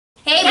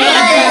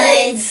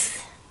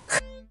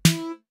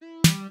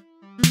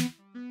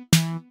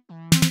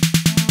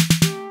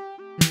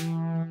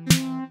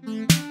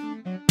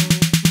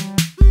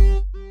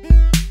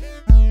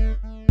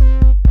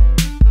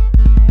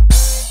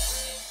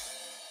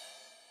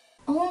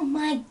Oh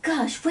my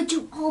gosh, would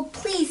you all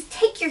please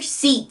take your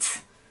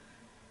seats?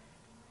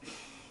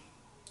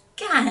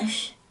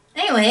 Gosh.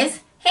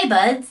 Anyways, hey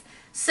buds.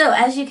 So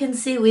as you can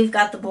see, we've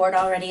got the board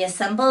already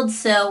assembled,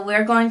 so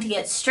we're going to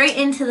get straight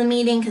into the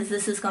meeting because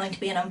this is going to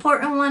be an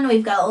important one.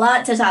 We've got a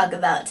lot to talk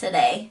about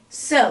today.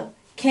 So,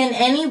 can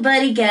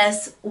anybody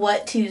guess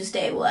what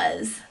Tuesday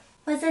was?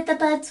 Was it the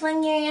Buds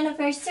 1 year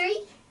anniversary?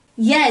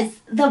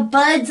 Yes, the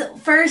Buds'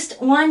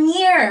 first 1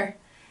 year.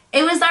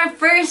 It was our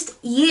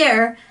first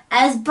year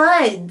as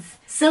Buds.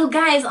 So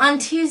guys, on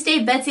Tuesday,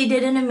 Betsy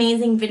did an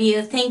amazing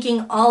video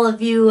thanking all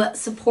of you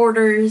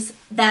supporters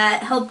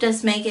that helped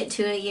us make it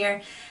to a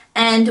year.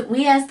 And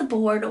we as the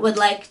board would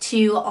like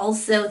to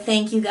also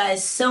thank you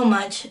guys so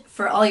much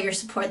for all your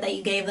support that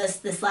you gave us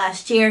this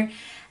last year.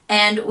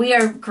 And we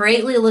are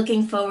greatly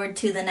looking forward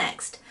to the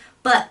next.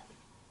 But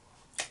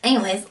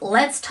anyways,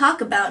 let's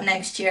talk about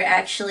next year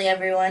actually,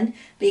 everyone,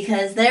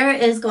 because there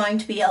is going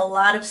to be a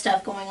lot of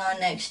stuff going on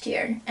next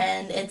year.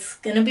 And it's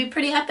going to be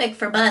pretty epic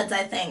for Buds,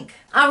 I think.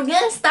 Are we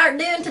going to start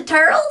doing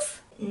tutorials?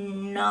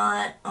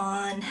 Not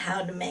on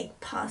how to make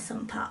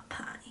possum pot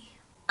pie.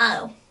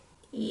 Oh.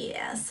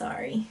 Yeah,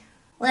 sorry.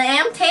 Well,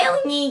 I'm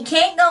telling you, you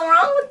can't go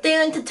wrong with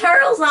doing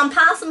tutorials on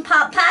possum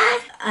pot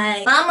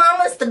pie. My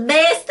mama's the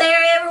best there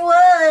ever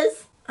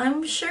was.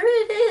 I'm sure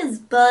it is,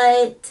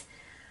 but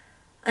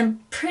I'm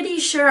pretty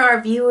sure our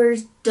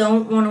viewers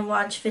don't want to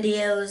watch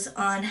videos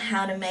on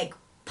how to make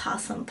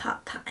possum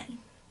pot pie.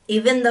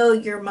 Even though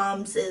your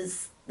mom's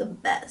is the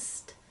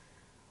best.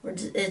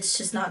 It's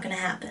just not going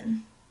to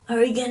happen. Are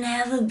we going to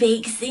have a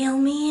bake sale,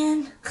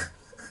 man?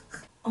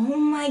 Oh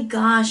my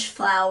gosh,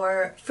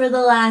 Flower, for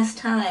the last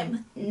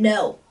time.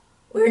 No,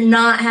 we're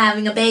not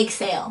having a bake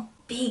sale.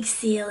 Bake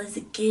sale is a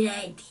good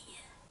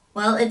idea.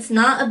 Well, it's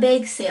not a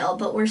bake sale,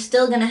 but we're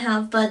still gonna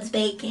have Buds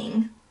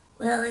baking.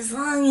 Well, as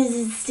long as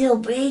it's still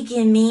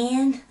baking,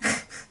 man.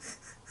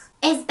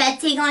 Is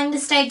Betsy going to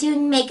start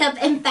doing makeup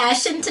and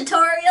fashion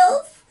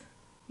tutorials?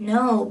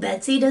 No,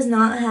 Betsy does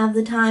not have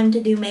the time to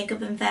do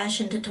makeup and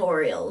fashion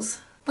tutorials.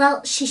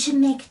 Well, she should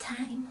make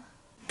time.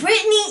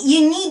 Brittany,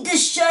 you need to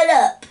shut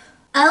up.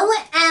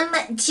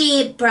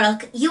 OMG,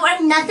 Brooke, you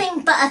are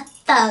nothing but a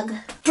thug.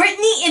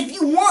 Brittany, if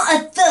you want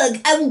a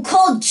thug, I will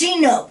call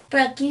Gino.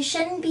 Brooke, you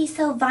shouldn't be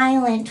so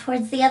violent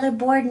towards the other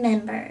board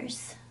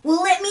members.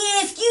 Well, let me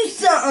ask you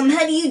something.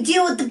 How do you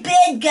deal with the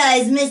bad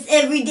guys, Miss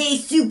Everyday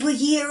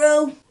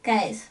Superhero?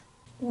 Guys,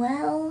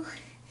 well,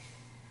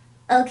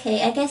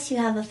 okay, I guess you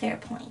have a fair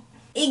point.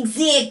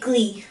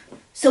 Exactly.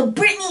 So,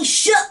 Brittany,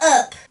 shut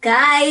up.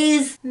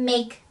 Guys,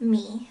 make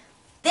me.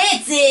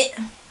 That's it.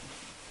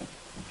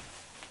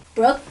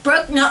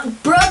 Brooke, no,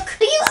 Brooke!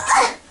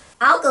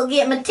 I'll go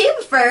get my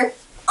tubifer.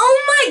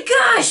 Oh my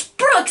gosh,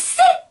 Brooke,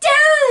 sit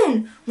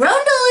down!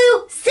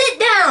 Rondaloo, sit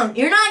down!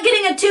 You're not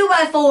getting a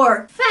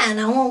 2x4. Fine,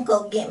 I won't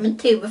go get my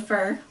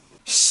tubifer.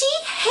 She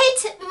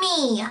hit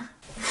me.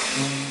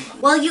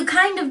 Well, you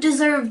kind of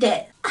deserved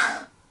it.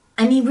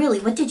 I mean, really,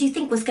 what did you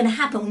think was going to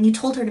happen when you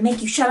told her to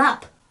make you shut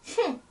up?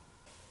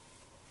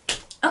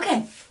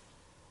 Okay.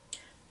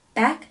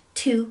 Back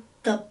to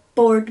the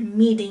board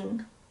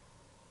meeting.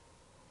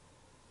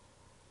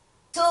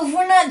 So if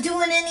we're not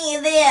doing any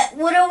of that,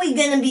 what are we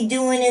going to be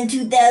doing in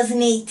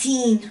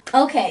 2018?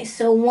 Okay,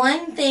 so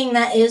one thing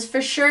that is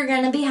for sure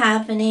going to be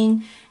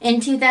happening in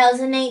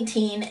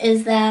 2018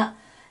 is that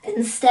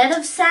instead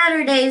of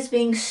Saturdays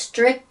being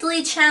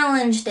strictly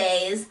challenge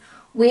days,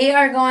 we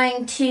are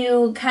going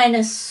to kind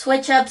of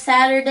switch up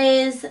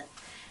Saturdays,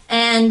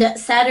 and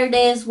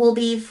Saturdays will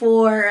be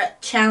for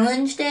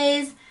challenge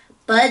days,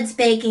 Buds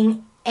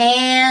Baking,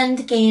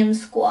 and Game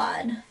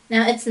Squad.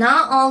 Now, it's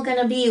not all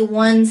going to be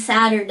one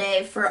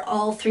Saturday for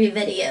all 3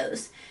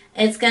 videos.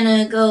 It's going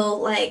to go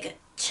like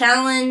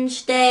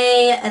challenge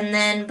day, and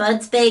then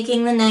Buds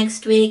Baking the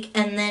next week,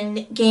 and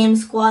then Game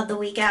Squad the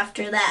week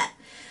after that.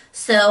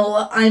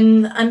 So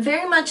I'm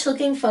very much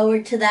looking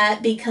forward to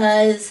that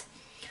because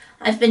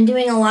I've been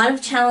doing a lot of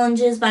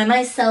challenges by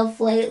myself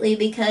lately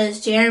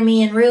because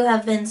Jeremy and Rue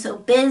have been so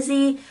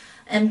busy.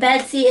 And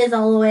Betsy is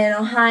all the way in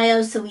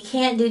Ohio, so we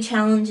can't do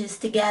challenges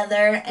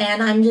together.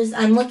 And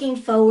I'm looking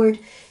forward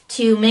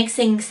to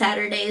mixing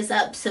Saturdays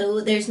up so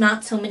there's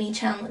not so many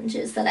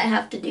challenges that I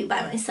have to do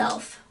by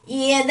myself.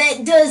 Yeah,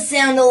 that does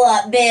sound a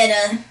lot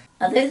better.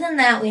 Other than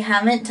that, we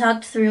haven't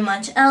talked through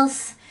much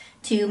else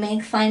to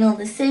make final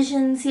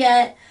decisions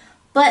yet.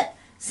 But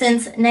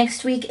since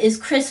next week is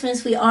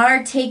Christmas, we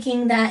are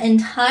taking that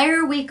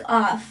entire week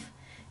off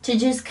to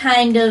just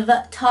kind of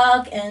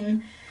talk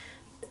and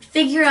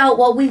figure out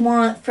what we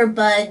want for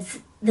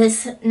Buds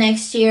this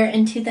next year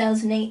in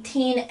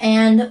 2018,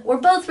 and we're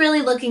both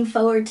really looking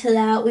forward to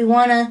that. We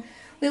want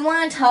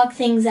to talk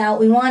things out.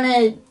 We want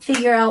to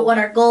figure out what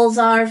our goals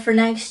are for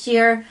next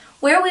year,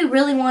 where we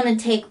really want to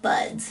take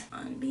Buds.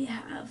 On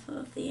behalf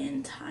of the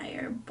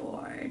entire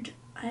board,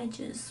 I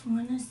just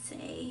want to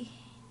say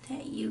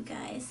that you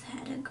guys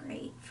had a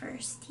great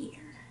first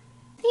year.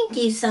 Thank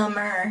you,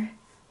 Summer.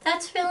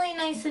 That's really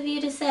nice of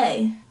you to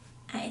say.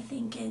 I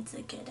think it's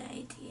a good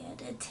idea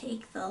to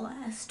take the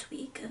last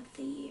week of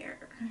the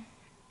year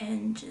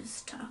and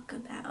just talk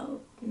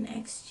about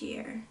next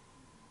year.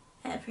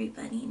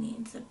 Everybody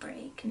needs a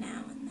break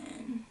now and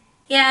then.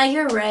 Yeah,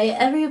 you're right.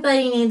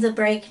 Everybody needs a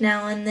break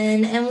now and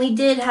then, and we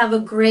did have a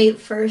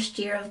great first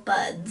year of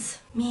buds.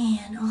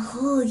 Man, a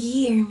whole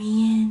year,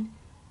 man.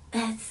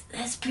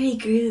 That's pretty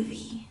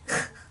groovy.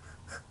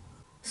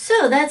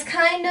 So that's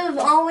kind of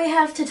all we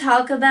have to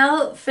talk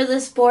about for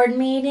this board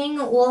meeting.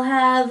 We'll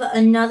have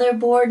another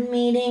board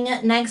meeting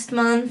next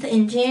month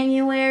in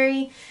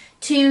January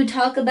to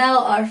talk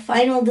about our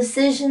final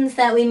decisions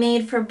that we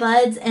made for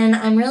buds, and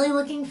I'm really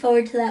looking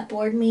forward to that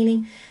board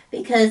meeting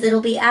because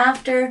it'll be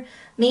after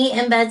me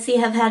and Betsy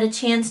have had a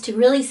chance to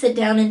really sit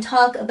down and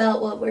talk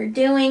about what we're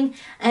doing,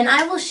 and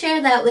I will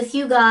share that with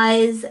you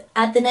guys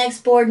at the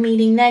next board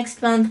meeting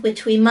next month,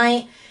 which we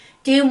might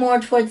do more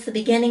towards the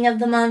beginning of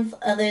the month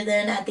other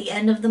than at the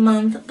end of the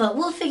month, but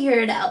we'll figure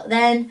it out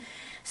then.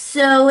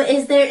 So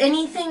is there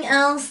anything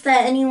else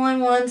that anyone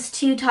wants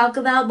to talk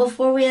about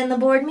before we end the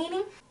board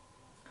meeting?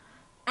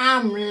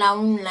 I'm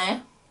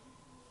lonely.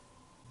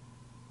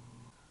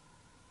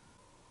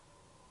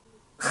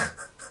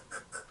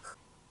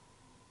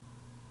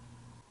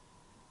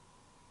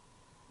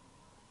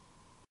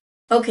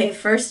 Okay,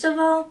 first of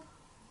all,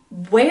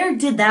 where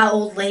did that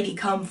old lady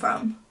come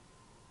from?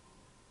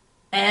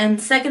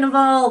 And second of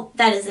all,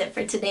 that is it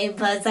for today,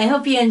 buds. I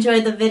hope you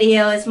enjoyed the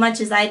video as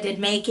much as I did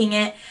making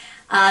it.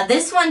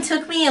 This one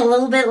took me a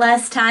little bit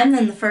less time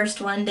than the first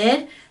one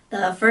did.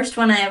 The first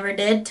one I ever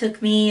did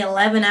took me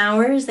 11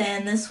 hours,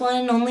 and this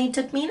one only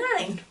took me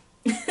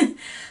 9.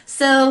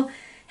 So,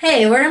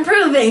 hey, we're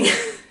improving.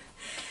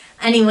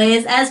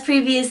 Anyways, as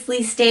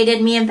previously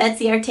stated, me and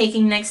Betsy are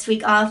taking next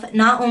week off,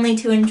 not only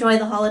to enjoy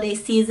the holiday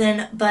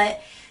season,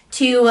 but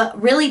to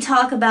really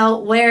talk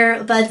about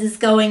where Buds is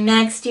going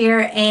next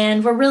year,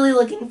 and we're really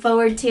looking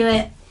forward to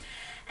it.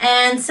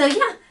 And so,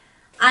 yeah,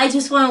 I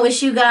just want to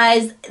wish you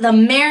guys the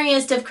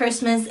merriest of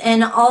Christmas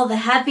and all the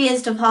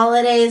happiest of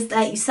holidays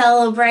that you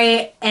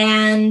celebrate,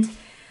 and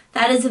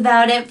that is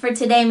about it for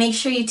today. Make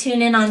sure you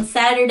tune in on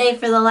Saturday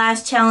for the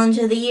last challenge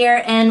of the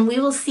year, and we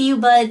will see you,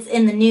 buds,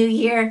 in the new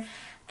year,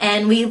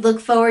 and we look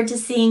forward to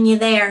seeing you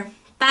there.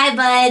 Bye,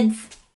 buds!